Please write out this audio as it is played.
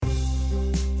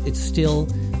It's still,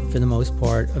 for the most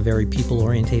part, a very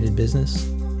people-orientated business.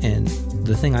 And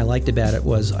the thing I liked about it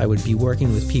was I would be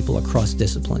working with people across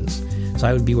disciplines. So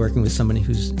I would be working with somebody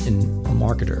who's a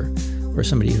marketer, or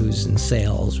somebody who's in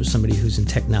sales, or somebody who's in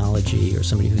technology, or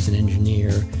somebody who's an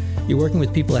engineer. You're working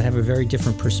with people that have a very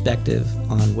different perspective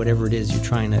on whatever it is you're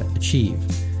trying to achieve.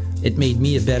 It made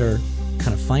me a better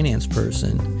kind of finance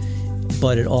person,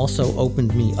 but it also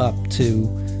opened me up to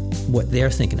what they're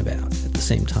thinking about at the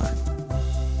same time.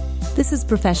 This is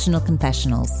Professional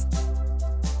Confessionals.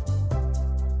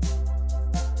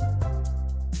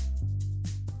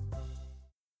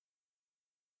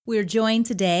 We're joined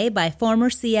today by former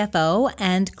CFO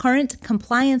and current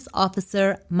compliance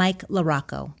officer Mike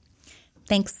LaRocco.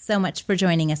 Thanks so much for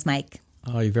joining us, Mike.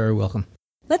 Oh, you're very welcome.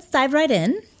 Let's dive right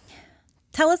in.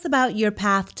 Tell us about your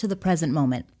path to the present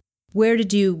moment. Where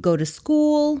did you go to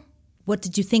school? What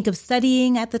did you think of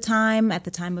studying at the time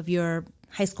of your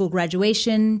high school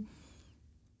graduation?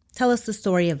 Tell us the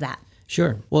story of that.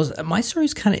 Sure. Well, my story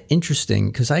is kind of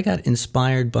interesting because I got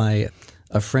inspired by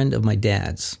a friend of my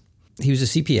dad's. He was a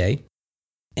CPA,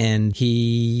 and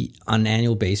he, on an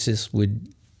annual basis,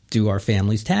 would do our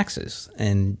family's taxes.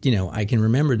 And, I can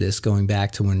remember this going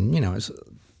back to when, I was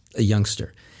a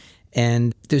youngster.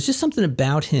 And there's just something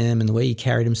about him and the way he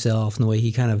carried himself and the way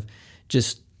he kind of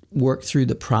just worked through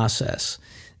the process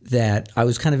that I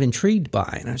was kind of intrigued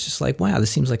by. And I was just like, wow,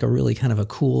 this seems like a really kind of a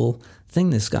cool thing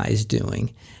this guy is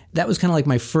doing. That was kind of like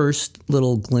my first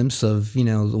little glimpse of,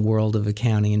 the world of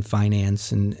accounting and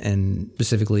finance and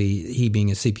specifically he being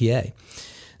a CPA.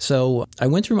 So I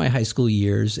went through my high school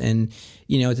years and,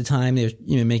 at the time they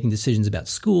were, making decisions about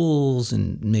schools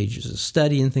and majors of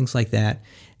study and things like that.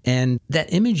 And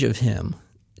that image of him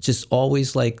just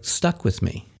always stuck with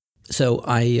me. So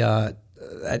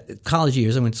at college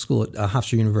years, I went to school at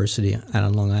Hofstra University out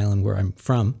on Long Island, where I'm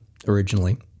from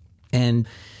originally, and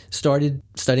started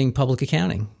studying public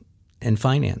accounting and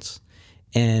finance,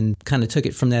 and kind of took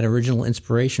it from that original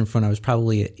inspiration from when I was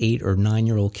probably an 8 or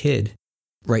 9-year-old kid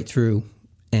right through,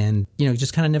 and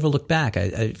just kind of never looked back.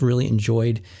 I really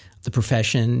enjoyed the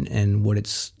profession and what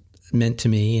it's meant to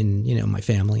me and my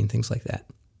family and things like that.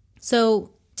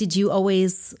 So did you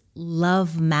always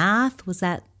love math? Was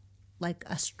that like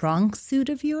a strong suit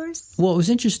of yours? Well, it was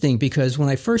interesting because when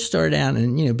I first started out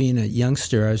and, being a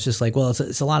youngster, I was just like, well,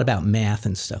 it's a lot about math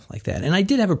and stuff like that. And I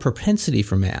did have a propensity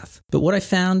for math. But what I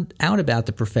found out about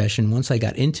the profession once I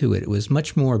got into it, it was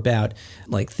much more about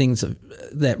things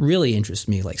that really interest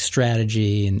me, like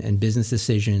strategy and business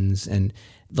decisions and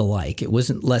the like. It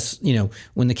wasn't less,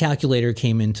 when the calculator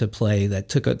came into play, that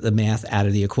took the math out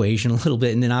of the equation a little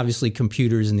bit. And then obviously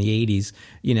computers in the 80s,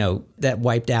 that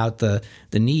wiped out the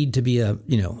need to be a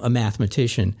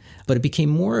mathematician. But it became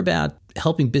more about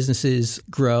helping businesses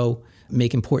grow,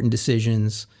 make important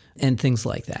decisions, and things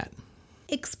like that.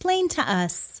 Explain to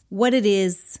us what it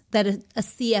is that a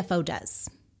CFO does.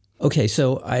 Okay,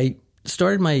 so I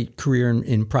started my career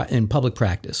in public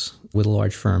practice with a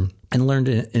large firm and learned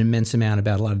an immense amount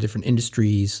about a lot of different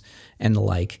industries and the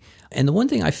like. And the one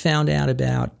thing I found out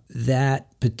about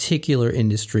that particular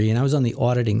industry, and I was on the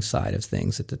auditing side of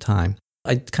things at the time,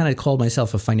 I kind of called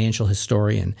myself a financial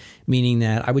historian, meaning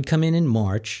that I would come in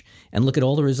March and look at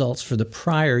all the results for the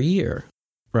prior year,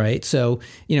 right? So,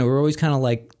 we're always kind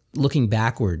of looking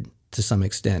backward to some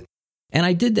extent. And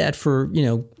I did that for,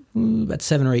 about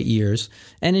 7 or 8 years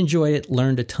and enjoyed it,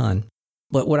 learned a ton.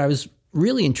 But what I was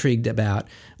really intrigued about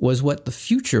was what the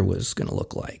future was going to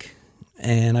look like.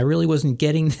 And I really wasn't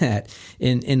getting that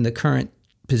in the current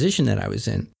position that I was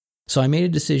in. So I made a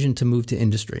decision to move to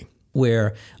industry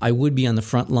where I would be on the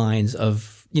front lines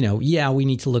of, we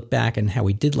need to look back on how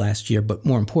we did last year, but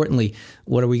more importantly,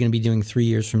 what are we going to be doing 3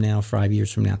 years from now, 5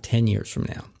 years from now, 10 years from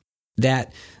now?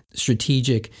 That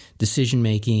strategic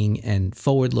decision-making and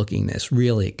forward-lookingness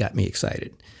really got me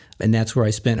excited. And that's where I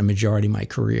spent a majority of my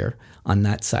career on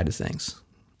that side of things.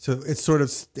 So it's sort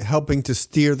of helping to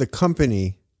steer the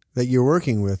company that you're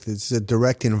working with. It's a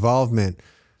direct involvement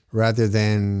rather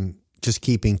than just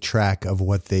keeping track of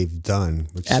what they've done,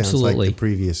 which Absolutely. Sounds like the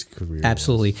previous career.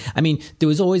 Absolutely. Was. I mean, there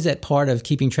was always that part of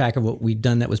keeping track of what we'd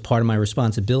done that was part of my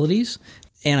responsibilities,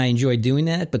 and I enjoyed doing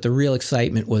that, but the real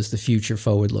excitement was the future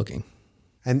forward-looking.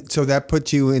 And so that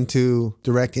puts you into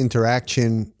direct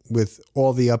interaction with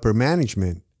all the upper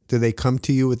management. Do they come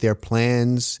to you with their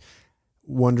plans,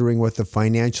 wondering what the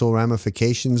financial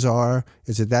ramifications are?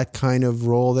 Is it that kind of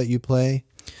role that you play?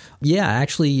 Yeah,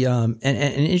 actually, and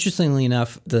interestingly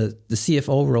enough, the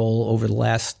CFO role over the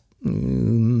last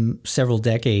several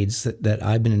decades that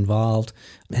I've been involved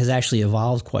has actually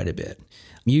evolved quite a bit.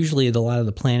 Usually a lot of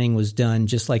the planning was done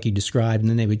just like you described, and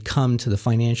then they would come to the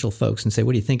financial folks and say,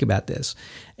 what do you think about this?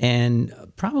 And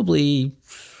probably,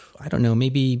 I don't know,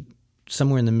 maybe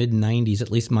somewhere in the mid-90s,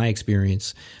 at least my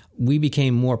experience, we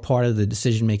became more part of the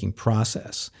decision-making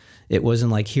process. It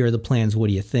wasn't like, here are the plans, what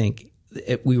do you think?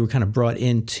 We were kind of brought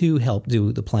in to help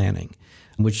do the planning,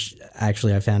 which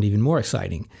actually I found even more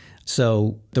exciting.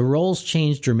 So the roles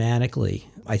changed dramatically,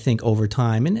 I think, over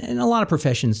time. And a lot of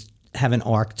professions have an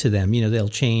arc to them. They'll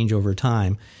change over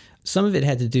time. Some of it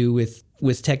had to do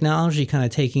with technology kind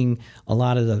of taking a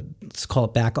lot of the, let's call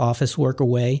it back office work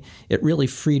away. It really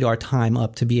freed our time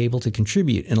up to be able to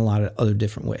contribute in a lot of other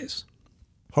different ways.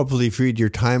 Hopefully freed your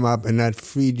time up and not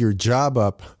freed your job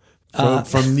up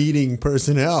from needing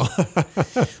personnel.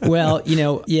 Well,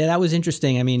 yeah, that was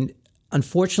interesting. I mean,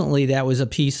 unfortunately, that was a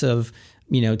piece of,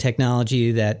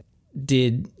 technology that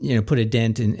did, put a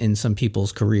dent in some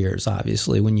people's careers,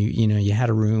 obviously, when you had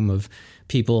a room of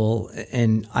people.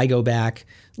 And I go back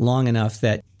long enough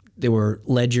that there were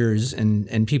ledgers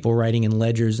and people writing in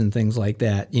ledgers and things like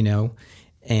that,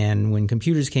 And when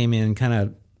computers came in, kind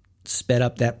of sped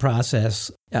up that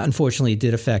process. Unfortunately, it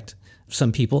did affect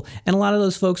some people. And a lot of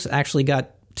those folks actually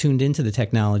got tuned into the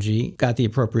technology, got the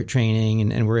appropriate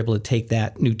training, and were able to take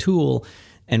that new tool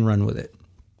and run with it.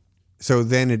 So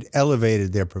then it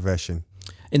elevated their profession.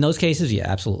 In those cases, yeah,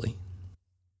 absolutely.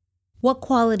 What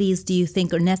qualities do you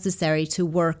think are necessary to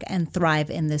work and thrive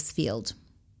in this field?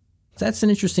 That's an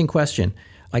interesting question.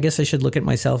 I guess I should look at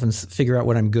myself and figure out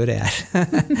what I'm good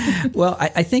at. Well,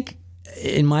 I think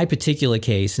in my particular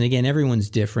case, and again,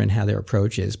 everyone's different how their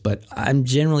approach is, but I'm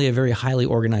generally a very highly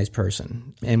organized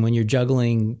person. And when you're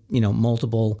juggling,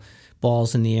 multiple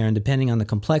balls in the air, and depending on the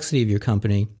complexity of your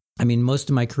company, I mean, most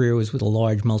of my career was with a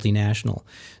large multinational.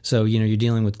 So, you're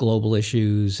dealing with global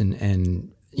issues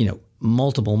and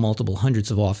multiple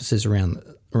hundreds of offices around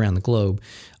the globe.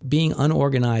 Being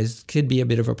unorganized could be a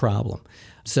bit of a problem.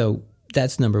 So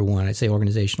that's number one. I'd say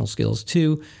organizational skills.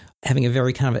 Two, having a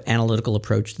very kind of analytical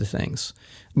approach to things.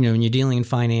 When you're dealing in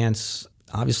finance,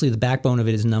 obviously the backbone of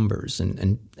it is numbers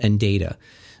and data.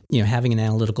 Having an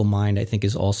analytical mind, I think,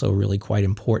 is also really quite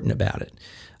important about it.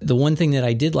 The one thing that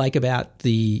I did like about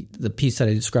the piece that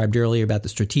I described earlier about the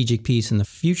strategic piece and the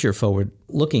future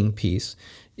forward-looking piece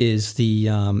is the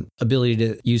ability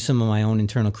to use some of my own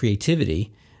internal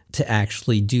creativity to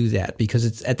actually do that, because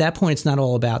it's at that point, it's not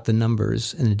all about the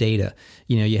numbers and the data.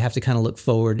 You have to kind of look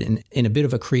forward in a bit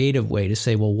of a creative way to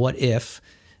say, well, what if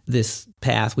this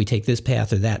path, we take this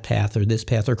path or that path or this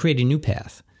path, or create a new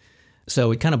path?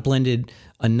 So it kind of blended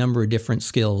a number of different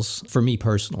skills for me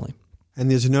personally. And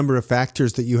there's a number of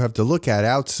factors that you have to look at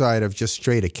outside of just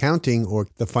straight accounting or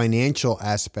the financial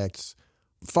aspects.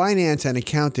 Finance and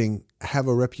accounting have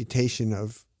a reputation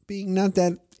of being not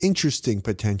that interesting,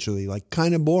 potentially, like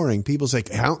kind of boring. People say,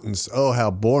 accountants, oh, how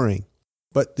boring.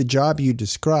 But the job you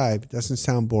described doesn't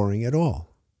sound boring at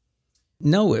all.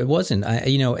 No, it wasn't.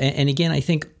 And again, I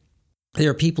think there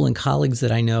are people and colleagues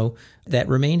that I know that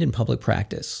remained in public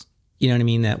practice. You know what I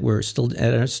mean? That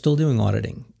are still doing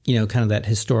auditing, kind of that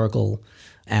historical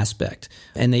aspect.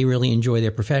 And they really enjoy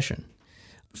their profession.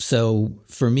 So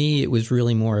for me, it was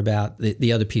really more about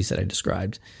the other piece that I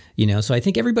described. So I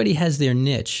think everybody has their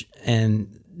niche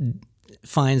and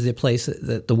finds their place,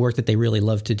 the work that they really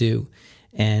love to do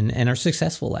and are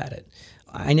successful at it.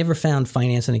 I never found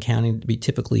finance and accounting to be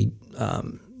typically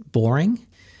boring.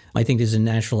 I think there's a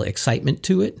natural excitement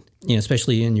to it,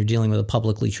 especially when you're dealing with a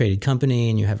publicly traded company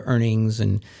and you have earnings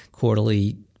and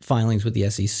quarterly filings with the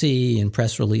SEC and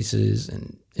press releases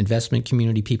and investment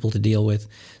community people to deal with.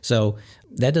 So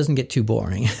that doesn't get too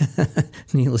boring,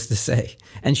 needless to say,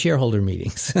 and shareholder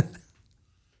meetings.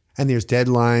 And there's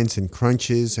deadlines and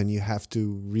crunches, and you have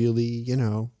to really,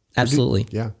 Absolutely.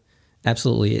 Yeah.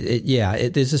 Absolutely.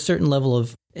 There's a certain level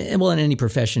of, well, in any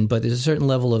profession, but there's a certain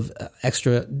level of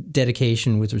extra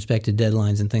dedication with respect to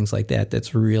deadlines and things like that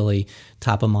that's really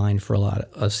top of mind for a lot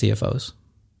of CFOs.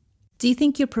 Do you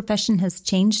think your profession has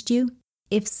changed you?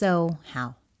 If so,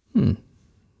 how?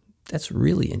 That's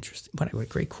really interesting. What a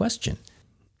great question.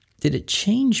 Did it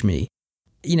change me?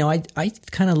 I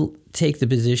kind of take the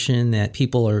position that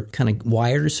people are kind of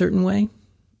wired a certain way,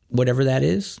 whatever that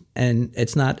is. And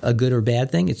it's not a good or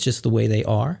bad thing. It's just the way they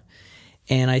are.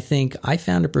 And I think I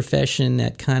found a profession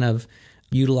that kind of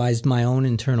utilized my own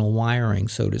internal wiring,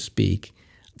 so to speak,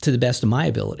 to the best of my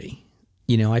ability.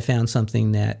 I found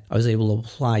something that I was able to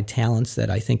apply talents that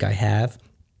I think I have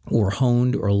or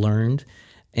honed or learned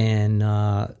and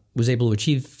was able to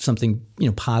achieve something,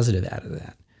 positive out of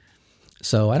that.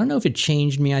 So I don't know if it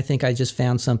changed me. I think I just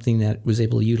found something that was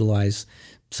able to utilize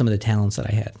some of the talents that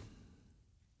I had.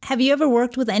 Have you ever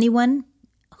worked with anyone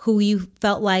who you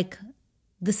felt like,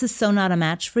 this is so not a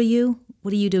match for you?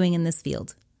 What are you doing in this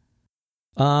field?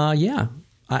 Yeah.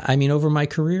 I mean, over my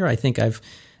career, I think I've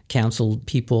counseled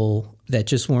people that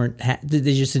just weren't,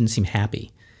 they just didn't seem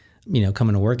happy,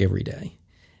 coming to work every day.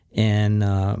 And,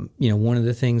 one of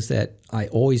the things that I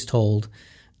always told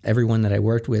everyone that I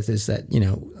worked with is that,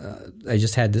 I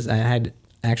just had this, I had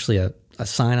actually a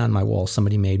sign on my wall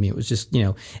somebody made me. It was just,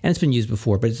 and it's been used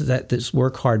before, but it's this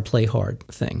work hard, play hard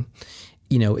thing.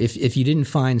 If you didn't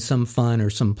find some fun or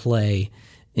some play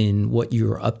in what you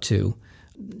were up to,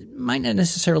 it might not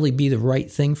necessarily be the right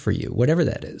thing for you, whatever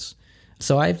that is.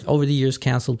 So I've, over the years,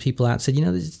 counseled people out and said,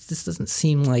 this doesn't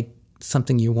seem like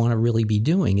something you want to really be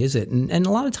doing, is it? And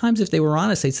a lot of times, if they were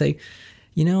honest, they'd say,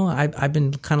 I've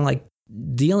been kind of like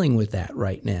dealing with that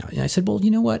right now. And I said, well,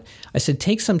 you know what? I said,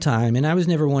 take some time. And I was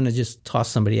never one to just toss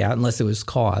somebody out unless it was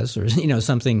cause or,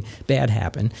 something bad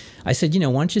happened. I said, why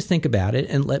don't you think about it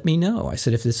and let me know? I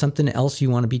said, if there's something else you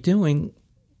want to be doing,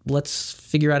 let's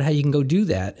figure out how you can go do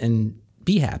that and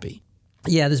be happy.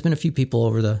 Yeah, there's been a few people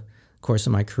over the course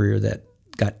of my career that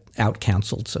got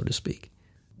out-counseled, so to speak.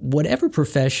 Whatever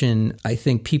profession I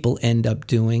think people end up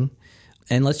doing,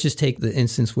 and let's just take the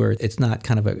instance where it's not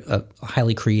kind of a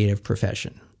highly creative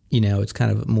profession. It's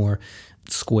kind of a more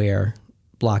square,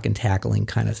 block and tackling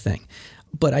kind of thing.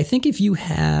 But I think if you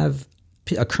have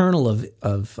a kernel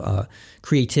of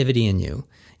creativity in you,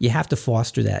 you have to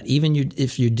foster that, even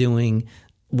if you're doing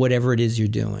whatever it is you're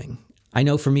doing. I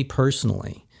know for me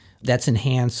personally, that's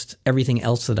enhanced everything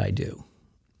else that I do.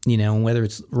 Whether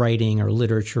it's writing or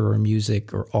literature or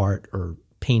music or art or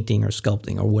painting or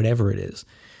sculpting or whatever it is,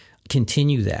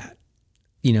 continue that.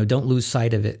 Don't lose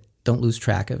sight of it. Don't lose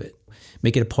track of it.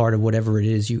 Make it a part of whatever it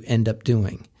is you end up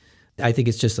doing. I think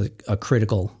it's just a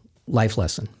critical life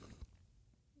lesson.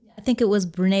 I think it was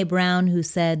Brené Brown who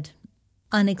said,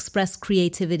 unexpressed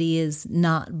creativity is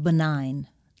not benign.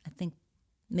 I think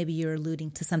maybe you're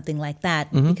alluding to something like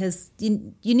that, because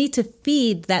you need to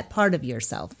feed that part of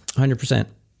yourself. 100%.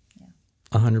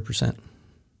 100%.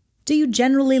 Do you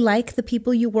generally like the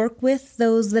people you work with,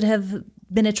 those that have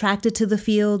been attracted to the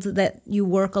field that you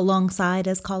work alongside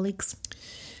as colleagues?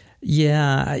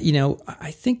 Yeah,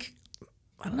 I think,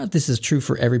 I don't know if this is true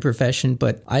for every profession,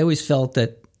 but I always felt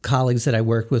that colleagues that I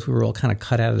worked with, we were all kind of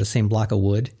cut out of the same block of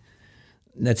wood.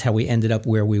 That's how we ended up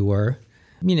where we were.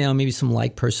 Maybe some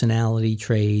like personality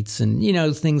traits and,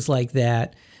 things like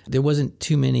that. There wasn't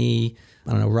too many,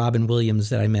 Robin Williams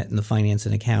that I met in the finance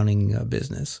and accounting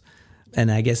business.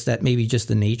 And I guess that may be just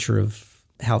the nature of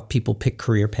how people pick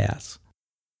career paths.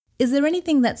 Is there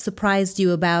anything that surprised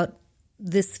you about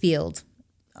this field?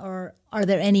 Or are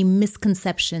there any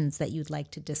misconceptions that you'd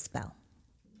like to dispel?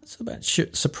 It's about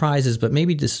surprises, but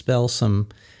maybe dispel some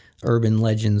urban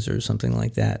legends or something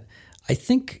like that. I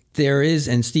think there is,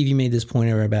 and Steve, you made this point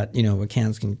earlier about,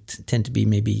 accountants can tend to be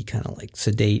maybe kind of like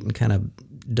sedate and kind of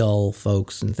dull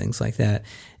folks and things like that.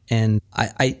 And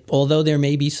I although there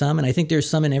may be some, and I think there's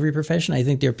some in every profession, I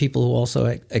think there are people who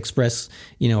also express,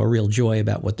 a real joy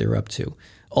about what they're up to.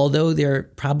 Although they're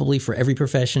probably for every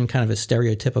profession kind of a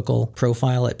stereotypical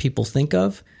profile that people think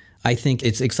of, I think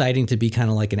it's exciting to be kind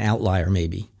of like an outlier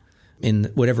maybe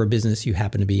in whatever business you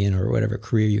happen to be in or whatever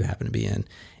career you happen to be in,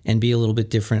 and be a little bit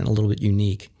different, a little bit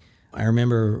unique. I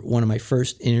remember one of my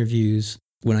first interviews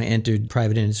when I entered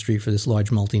private industry for this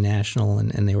large multinational,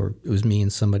 and it was me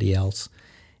and somebody else.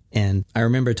 And I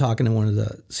remember talking to one of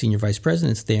the senior vice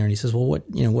presidents there, and he says, well,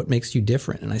 what makes you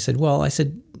different? And I said,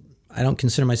 I don't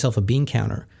consider myself a bean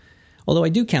counter. Although I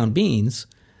do count beans,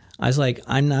 I was like,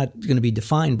 I'm not going to be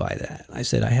defined by that. I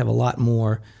said, I have a lot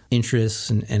more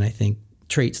interests and I think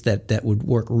traits that would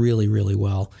work really, really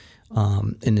well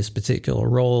in this particular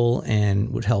role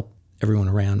and would help everyone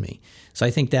around me. So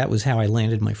I think that was how I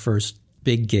landed my first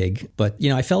big gig. But,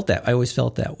 I felt that. I always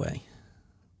felt that way.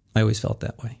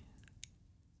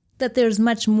 That there's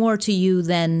much more to you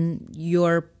than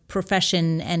your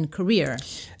profession and career.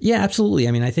 Yeah, absolutely.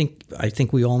 I mean, I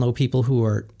think we all know people who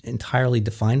are entirely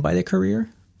defined by their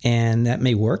career, and that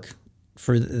may work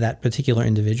for that particular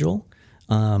individual.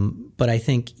 But I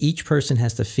think each person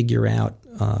has to figure out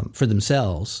for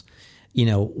themselves,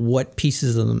 what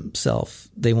pieces of themselves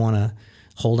they want to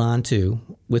hold on to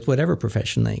with whatever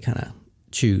profession they kind of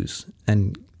choose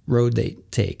and road they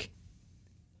take.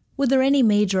 Were there any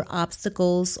major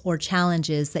obstacles or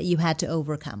challenges that you had to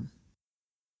overcome?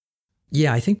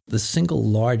 Yeah, I think the single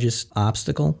largest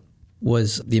obstacle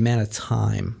was the amount of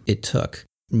time it took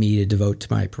me to devote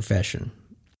to my profession.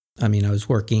 I mean, I was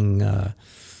working,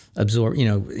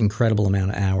 incredible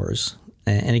amount of hours.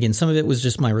 And again, some of it was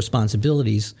just my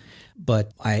responsibilities,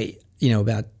 but I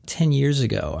about 10 years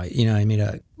ago, I made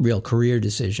a real career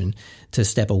decision to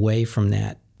step away from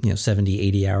that,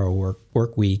 70, 80-hour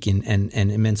work week and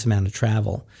an immense amount of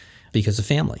travel because of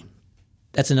family.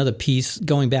 That's another piece,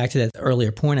 going back to that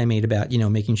earlier point I made about,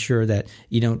 making sure that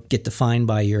you don't get defined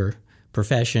by your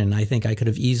profession. I think I could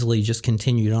have easily just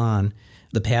continued on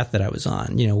the path that I was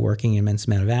on, working an immense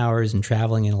amount of hours and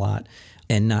traveling a lot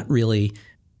and not really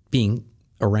being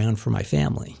around for my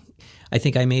family. I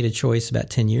think I made a choice about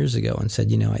 10 years ago and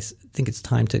said, I think it's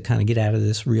time to kind of get out of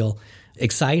this real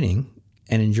exciting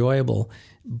and enjoyable,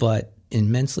 but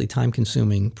immensely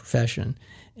time-consuming profession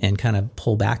and kind of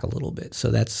pull back a little bit. So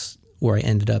that's where I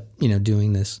ended up,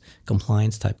 doing this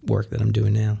compliance type work that I'm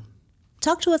doing now.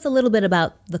 Talk to us a little bit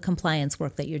about the compliance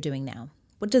work that you're doing now.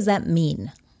 What does that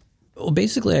mean? Well,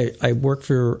 basically, I work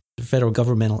for a federal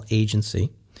governmental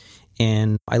agency,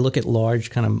 and I look at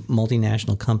large kind of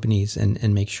multinational companies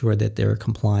and make sure that they're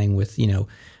complying with,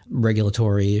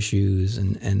 regulatory issues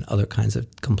and other kinds of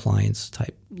compliance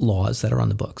type laws that are on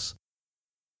the books.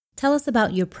 Tell us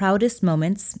about your proudest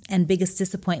moments and biggest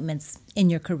disappointments in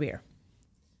your career.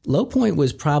 Low point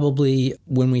was probably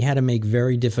when we had to make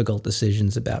very difficult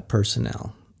decisions about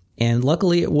personnel. And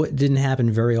luckily, it didn't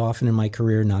happen very often in my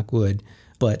career, knock wood,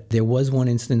 but there was one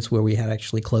instance where we had to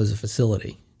actually close a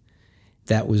facility.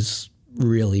 That was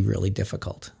really, really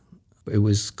difficult. It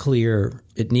was clear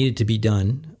it needed to be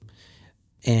done,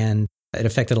 and it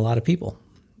affected a lot of people.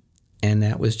 And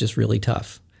that was just really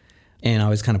tough. And I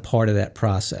was kind of part of that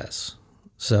process.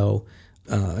 So,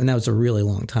 and that was a really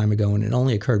long time ago, and it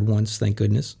only occurred once, thank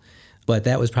goodness. But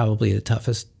that was probably the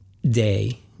toughest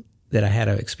day that I had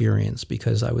to experience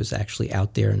because I was actually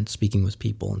out there and speaking with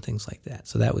people and things like that.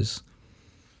 So that was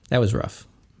rough.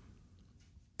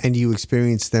 And you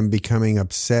experienced them becoming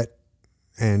upset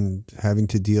and having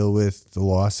to deal with the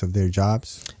loss of their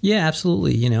jobs? Yeah,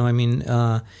 absolutely.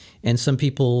 And some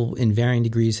people in varying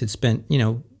degrees had spent,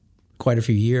 quite a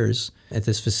few years at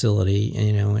this facility,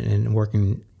 and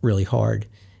working really hard.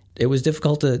 It was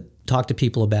difficult to talk to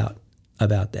people about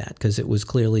that because it was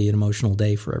clearly an emotional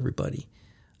day for everybody.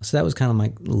 So that was kind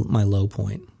of my low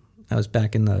point. I was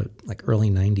back in the early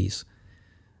 90s.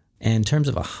 And in terms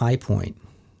of a high point,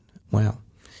 wow,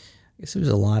 I guess there was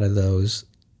a lot of those,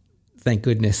 thank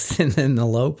goodness, and then the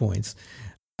low points.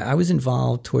 I was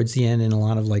involved towards the end in a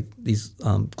lot of these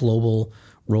global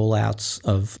rollouts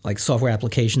of software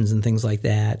applications and things like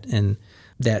that, and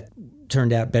that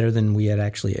turned out better than we had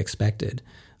actually expected.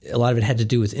 A lot of it had to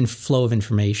do with flow of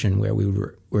information, where we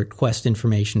would request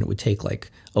information. It would take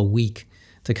a week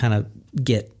to kind of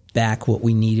get back what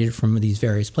we needed from these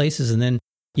various places. And then,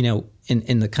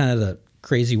 in the kind of the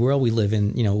crazy world we live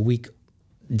in,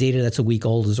 data that's a week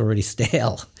old is already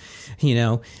stale.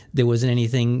 There wasn't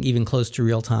anything even close to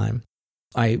real time.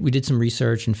 We did some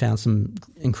research and found some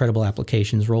incredible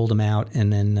applications, rolled them out,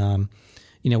 and then,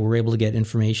 we're able to get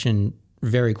information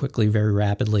very quickly, very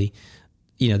rapidly.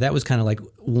 That was kind of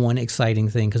one exciting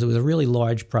thing because it was a really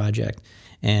large project.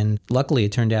 And luckily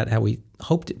it turned out how we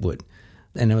hoped it would.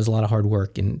 And there was a lot of hard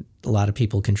work and a lot of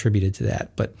people contributed to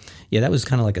that. But yeah, that was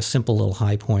kind of a simple little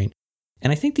high point.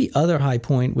 And I think the other high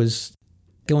point was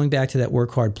going back to that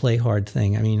work hard, play hard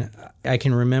thing. I mean, I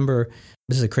can remember,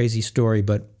 this is a crazy story,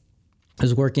 but I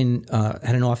was working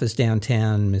at an office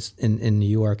downtown in New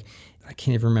York. I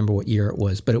can't even remember what year it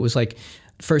was, but it was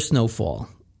first snowfall.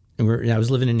 And I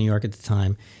was living in New York at the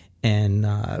time, and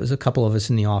it was a couple of us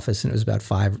in the office, and it was about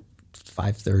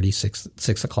 5:30,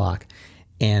 6 o'clock.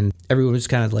 And everyone was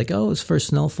kind of oh, it's first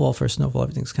snowfall,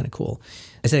 everything's kind of cool.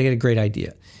 I said, I got a great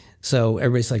idea. So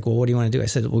everybody's well, what do you want to do? I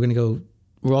said, we're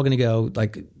all going to go,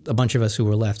 a bunch of us who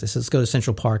were left. I said, let's go to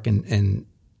Central Park and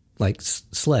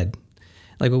sled.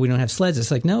 Well, we don't have sleds.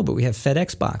 It's no, but we have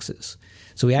FedEx boxes.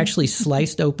 So we actually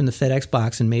sliced open the FedEx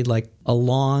box and made a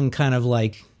long kind of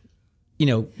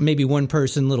maybe one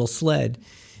person little sled.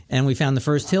 And we found the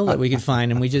first hill that we could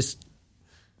find, and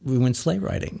we went sleigh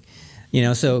riding.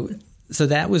 So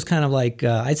that was kind of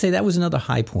I'd say that was another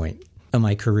high point of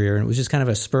my career. And it was just kind of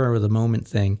a spur of the moment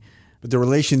thing. But the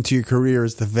relation to your career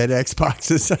is the FedEx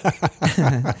boxes.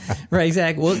 Right,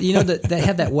 exactly. Well, they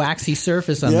have that waxy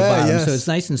surface on the bottom, yes, so it's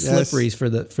nice and slippery for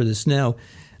the snow.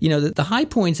 The high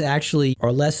points actually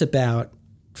are less about,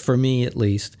 for me at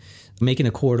least, making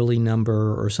a quarterly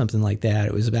number or something like that.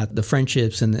 It was about the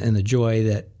friendships and the joy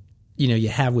that you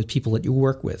have with people that you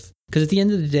work with. Because at the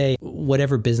end of the day,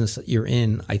 whatever business that you're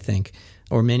in, I think,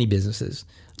 or many businesses,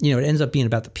 it ends up being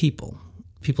about the people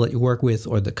that you work with,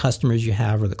 or the customers you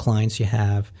have, or the clients you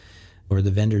have, or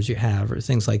the vendors you have, or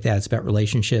things like that. It's about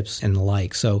relationships and the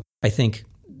like. So I think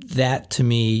that, to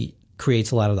me,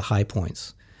 creates a lot of the high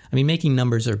points. I mean, making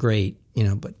numbers are great,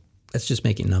 but That's just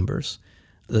making numbers.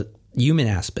 The human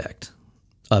aspect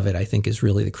of it, I think, is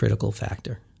really the critical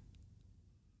factor.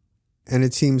 And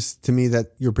it seems to me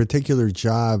that your particular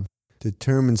job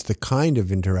determines the kind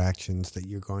of interactions that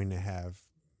you're going to have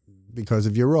because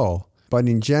of your role. But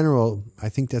in general, I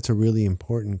think that's a really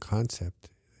important concept.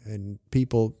 And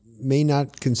people may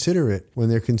not consider it when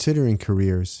they're considering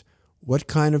careers. What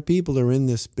kind of people are in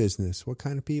this business? What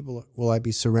kind of people will I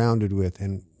be surrounded with?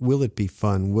 And will it be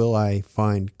fun? Will I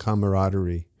find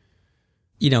camaraderie?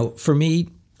 You know, for me,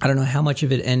 I don't know how much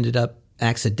of it ended up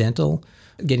accidental.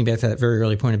 Getting back to that very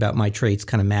early point about my traits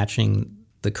kind of matching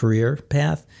the career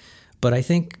path. But I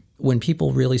think when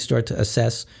people really start to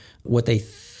assess what they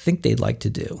think they'd like to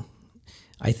do,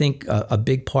 I think a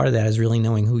big part of that is really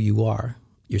knowing who you are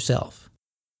yourself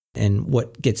and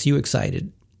what gets you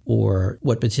excited, or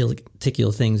what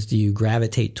particular things do you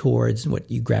gravitate towards and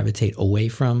what you gravitate away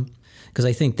from. Because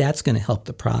I think that's going to help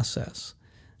the process.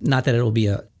 Not that it'll be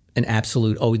an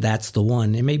absolute, oh, that's the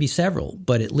one. There may be several,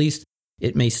 but at least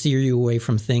it may steer you away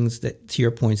from things that, to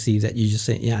your point, Steve, that you just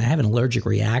say, yeah, I have an allergic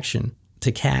reaction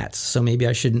to cats, so maybe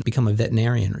I shouldn't become a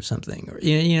veterinarian or something, or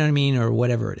you know what I mean, or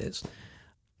whatever it is.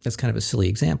 That's kind of a silly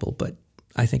example, but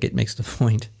I think it makes the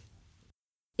point.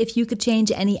 If you could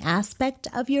change any aspect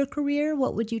of your career,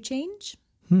 what would you change?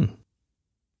 You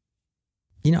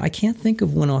know, I can't think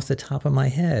of one off the top of my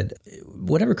head.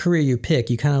 Whatever career you pick,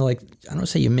 you kind of like, I don't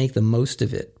say you make the most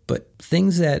of it, but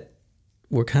things that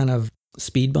were kind of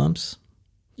speed bumps,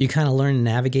 you kind of learn to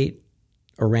navigate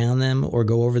around them or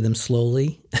go over them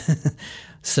slowly.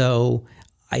 So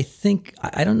I think,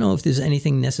 I don't know if there's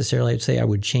anything necessarily I'd say I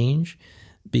would change,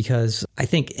 because I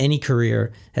think any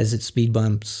career has its speed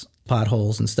bumps,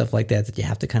 potholes and stuff like that you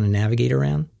have to kind of navigate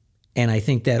around. And I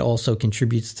think that also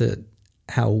contributes to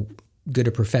how good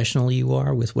a professional you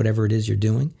are with whatever it is you're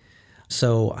doing.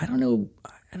 So I don't know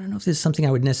if there's something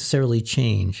I would necessarily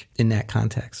change in that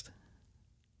context.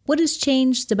 What has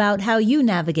changed about how you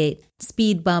navigate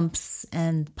speed bumps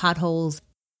and potholes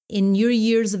in your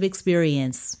years of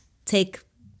experience? Take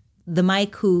the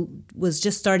Mike who was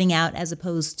just starting out as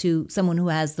opposed to someone who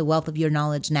has the wealth of your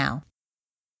knowledge now.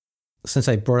 Since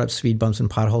I brought up speed bumps and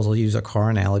potholes, I'll use a car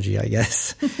analogy, I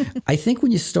guess. I think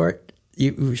when you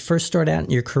first start out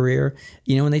in your career,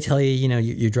 you know, when they tell you, you know,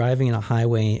 you're driving in a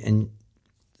highway, and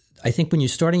I think when you're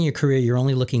starting your career, you're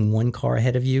only looking one car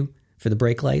ahead of you for the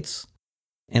brake lights.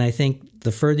 And I think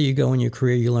the further you go in your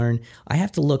career, you learn, I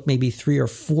have to look maybe 3 or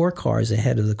 4 cars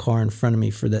ahead of the car in front of me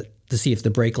to see if the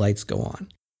brake lights go on.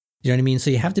 You know what I mean? So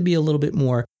you have to be a little bit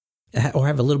more, or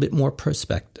have a little bit more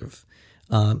perspective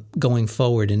going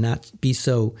forward, and not be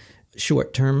so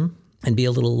short term and be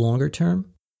a little longer term.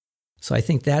 So I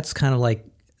think that's kind of like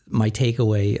my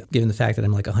takeaway, given the fact that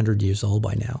I'm like 100 years old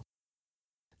by now.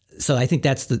 So I think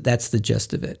that's the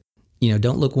gist of it. You know,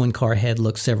 don't look one car ahead,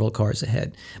 look several cars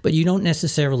ahead. But you don't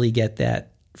necessarily get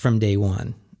that from day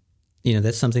one. You know,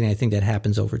 that's something I think that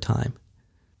happens over time.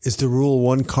 Is the rule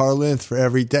one car length for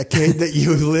every decade that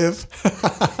you live?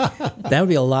 That would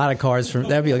be a lot of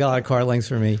that'd be a lot of car lengths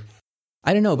for me.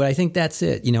 I don't know, but I think that's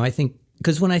it. You know, I think,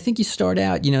 because when I think you start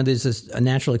out, you know, there's a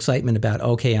natural excitement about,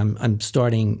 okay, I'm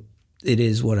starting, it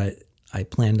is what I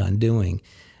planned on doing.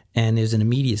 And there's an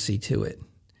immediacy to it.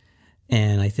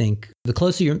 And I think the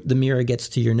closer the mirror gets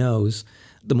to your nose,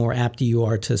 the more apt you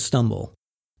are to stumble.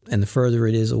 And the further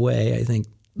it is away, I think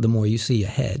the more you see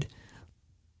ahead.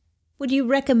 Would you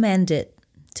recommend it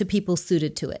to people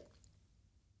suited to it?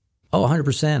 Oh,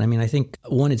 100%. I mean, I think,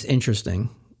 one, it's interesting.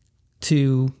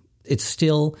 2, it's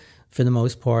still, for the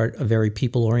most part, a very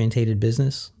people-orientated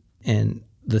business. And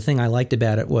the thing I liked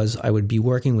about it was I would be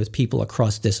working with people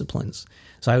across disciplines.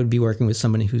 So I would be working with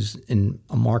somebody who's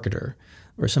a marketer,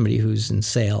 or somebody who's in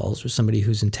sales, or somebody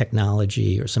who's in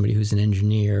technology, or somebody who's an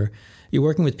engineer. You're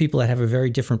working with people that have a very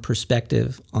different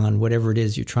perspective on whatever it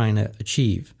is you're trying to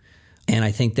achieve. And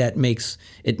I think that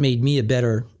made me a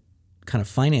better kind of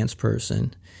finance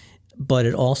person, but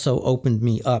it also opened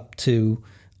me up to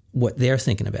what they're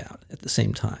thinking about at the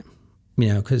same time. You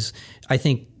know, because I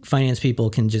think finance people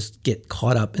can just get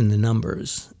caught up in the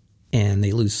numbers, and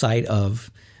they lose sight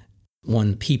of,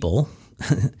 1, people.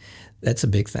 That's a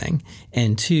big thing.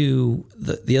 And 2,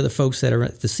 the other folks that are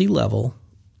at the C-level,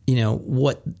 you know,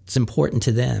 what's important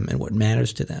to them and what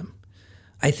matters to them.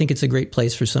 I think it's a great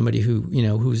place for somebody who, you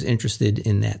know, who's interested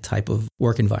in that type of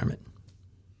work environment.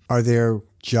 Are there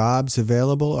jobs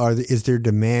available? Is there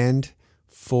demand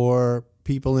for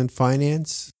people in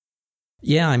finance?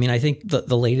 Yeah, I mean, I think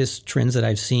the latest trends that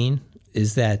I've seen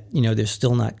is that, you know, there's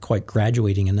still not quite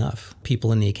graduating enough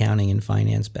people in the accounting and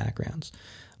finance backgrounds.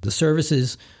 The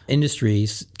services industry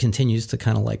continues to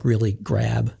kind of like really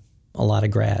grab a lot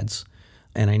of grads.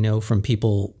 And I know from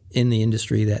people in the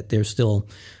industry that they're still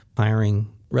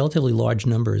hiring relatively large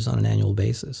numbers on an annual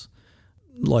basis.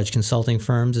 Large consulting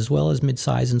firms as well as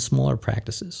mid-size and smaller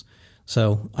practices.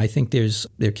 So I think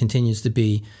there continues to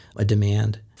be a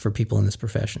demand for people in this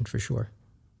profession for sure.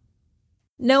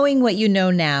 Knowing what you know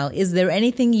now, is there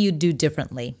anything you'd do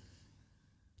differently?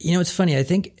 You know, it's funny. I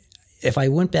think if I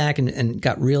went back and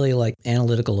got really like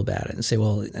analytical about it and say,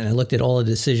 well, and I looked at all the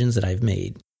decisions that I've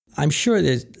made, I'm sure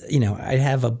there's, I'd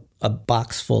have a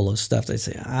box full of stuff that I'd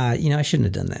say, I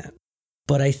shouldn't have done that.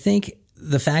 But I think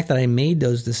the fact that I made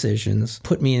those decisions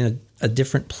put me in a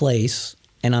different place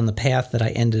and on the path that I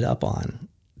ended up on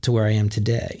to where I am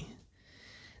today.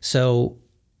 So,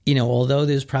 although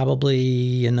there's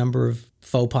probably a number of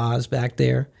faux pas back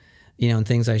there, and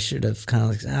things I should have kind of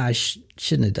like, I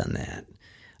shouldn't have done that.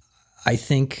 I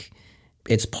think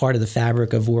it's part of the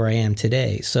fabric of where I am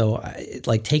today. So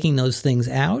like taking those things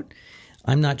out,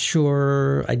 I'm not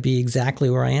sure I'd be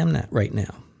exactly where I am right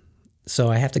now. So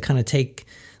I have to kind of take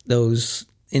those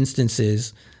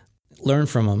instances, learn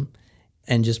from them,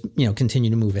 and just,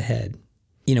 continue to move ahead.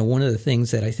 One of the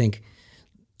things that I think,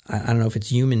 I don't know if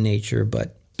it's human nature,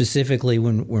 but specifically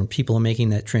when people are making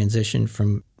that transition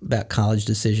from about college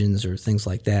decisions or things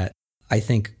like that, I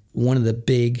think one of the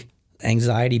big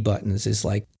anxiety buttons is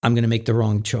like, I'm going to make the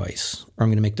wrong choice or I'm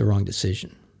going to make the wrong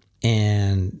decision.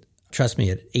 And trust me,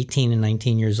 at 18 and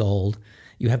 19 years old,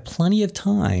 you have plenty of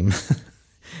time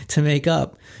to make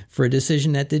up for a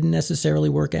decision that didn't necessarily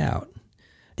work out.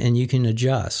 And you can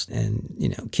adjust. And,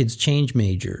 kids change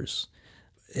majors.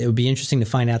 It would be interesting to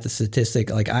find out the statistic.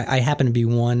 Like I happen to be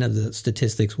one of the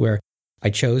statistics where I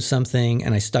chose something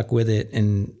and I stuck with it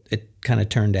and it kind of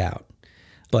turned out.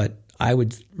 But I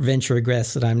would venture a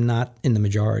guess that I'm not in the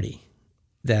majority,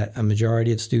 that a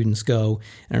majority of students go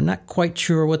and are not quite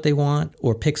sure what they want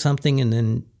or pick something and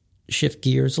then shift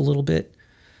gears a little bit.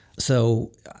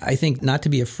 So I think not to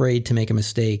be afraid to make a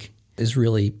mistake is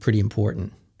really pretty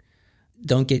important.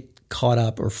 Don't get caught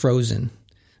up or frozen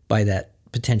by that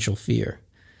potential fear.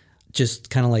 Just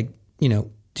kind of like,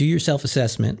 do your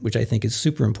self-assessment, which I think is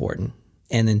super important,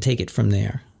 and then take it from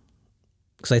there.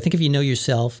 Because I think if you know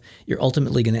yourself, you're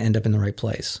ultimately going to end up in the right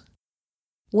place.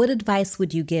 What advice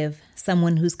would you give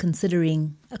someone who's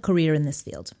considering a career in this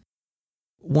field?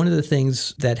 One of the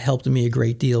things that helped me a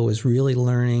great deal was really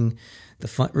learning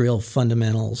the real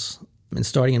fundamentals. And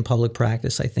starting in public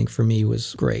practice, I think for me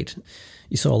was great.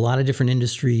 You saw a lot of different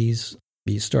industries.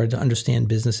 You started to understand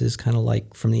businesses kind of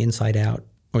like from the inside out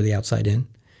or the outside in,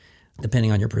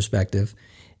 depending on your perspective.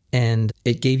 And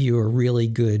it gave you a really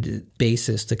good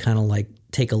basis to kind of like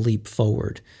take a leap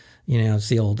forward. It's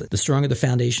the stronger the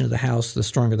foundation of the house, the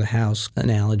stronger the house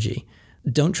analogy.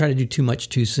 Don't try to do too much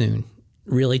too soon.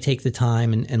 Really take the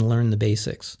time and learn the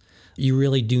basics. You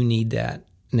really do need that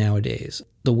nowadays.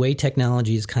 The way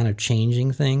technology is kind of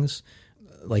changing things,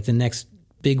 like the next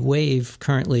big wave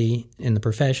currently in the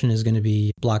profession is going to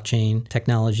be blockchain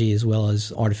technology as well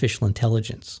as artificial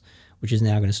intelligence, which is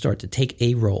now going to start to take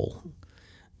a role,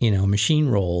 a machine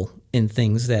role in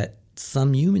things that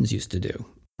some humans used to do,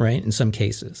 right, in some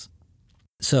cases.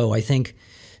 So I think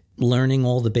learning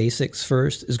all the basics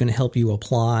first is going to help you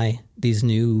apply these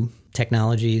new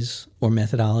technologies or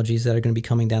methodologies that are going to be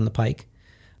coming down the pike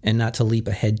and not to leap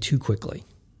ahead too quickly.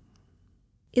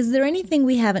 Is there anything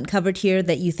we haven't covered here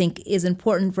that you think is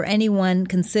important for anyone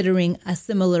considering a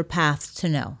similar path to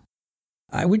know?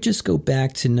 I would just go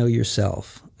back to know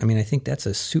yourself. I mean, I think that's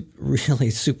a really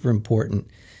super important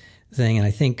thing. And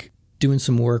I think doing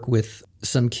some work with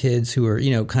some kids who are,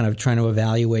 kind of trying to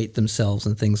evaluate themselves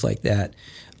and things like that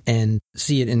and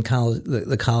see it in college,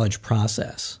 the college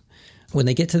process. When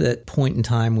they get to that point in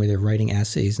time where they're writing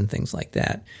essays and things like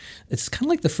that, it's kind of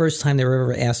like the first time they were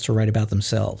ever asked to write about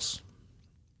themselves.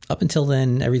 Up until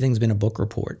then, everything's been a book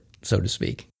report, so to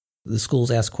speak. The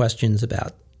schools ask questions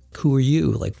about who are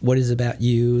you? Like, what is about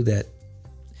you that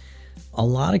a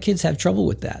lot of kids have trouble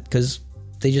with that because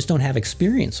they just don't have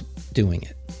experience doing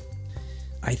it.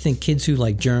 I think kids who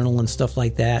like journal and stuff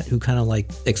like that, who kind of like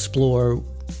explore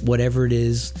whatever it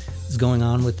is going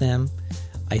on with them,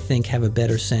 I think have a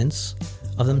better sense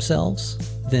of themselves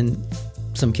than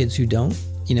some kids who don't,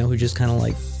 who just kind of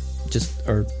like just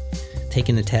are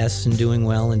taking the tests and doing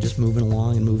well and just moving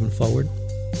along and moving forward.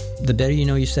 The better you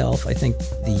know yourself, I think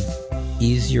the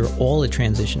easier all the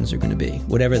transitions are going to be,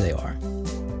 whatever they are.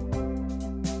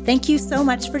 Thank you so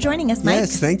much for joining us, Mike.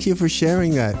 Yes, thank you for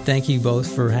sharing that. Thank you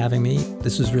both for having me.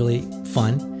 This was really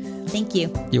fun. Thank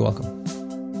you. You're welcome.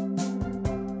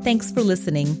 Thanks for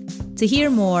listening. To hear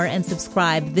more and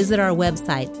subscribe, visit our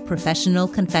website,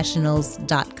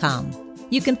 professionalconfessionals.com.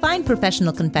 You can find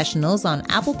Professional Confessionals on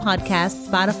Apple Podcasts,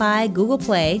 Spotify, Google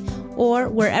Play, or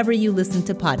wherever you listen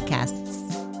to podcasts.